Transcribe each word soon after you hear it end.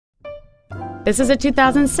This is a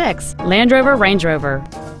 2006 Land Rover Range Rover.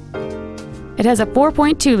 It has a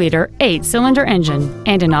 4.2-liter 8-cylinder engine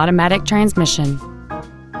and an automatic transmission.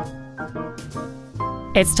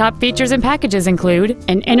 Its top features and packages include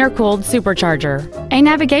an intercooled supercharger, a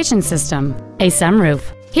navigation system, a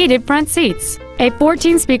sunroof, heated front seats, a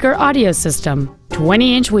 14-speaker audio system,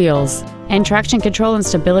 20-inch wheels, and traction control and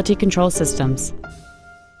stability control systems.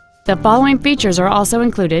 The following features are also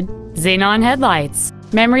included: xenon headlights,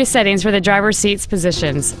 memory settings for the driver's seat's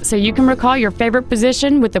positions so you can recall your favorite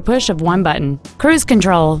position with the push of one button, cruise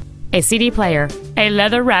control, a CD player, a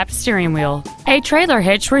leather-wrapped steering wheel, a trailer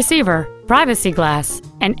hitch receiver, privacy glass,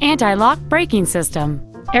 an anti-lock braking system,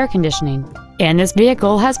 air conditioning, and this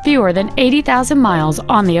vehicle has fewer than 80,000 miles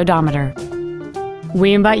on the odometer.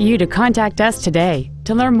 We invite you to contact us today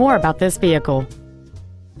to learn more about this vehicle.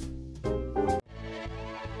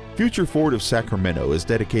 Future Ford of Sacramento is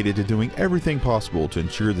dedicated to doing everything possible to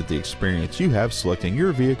ensure that the experience you have selecting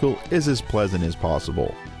your vehicle is as pleasant as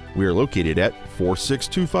possible. We are located at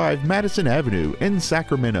 4625 Madison Avenue in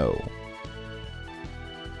Sacramento.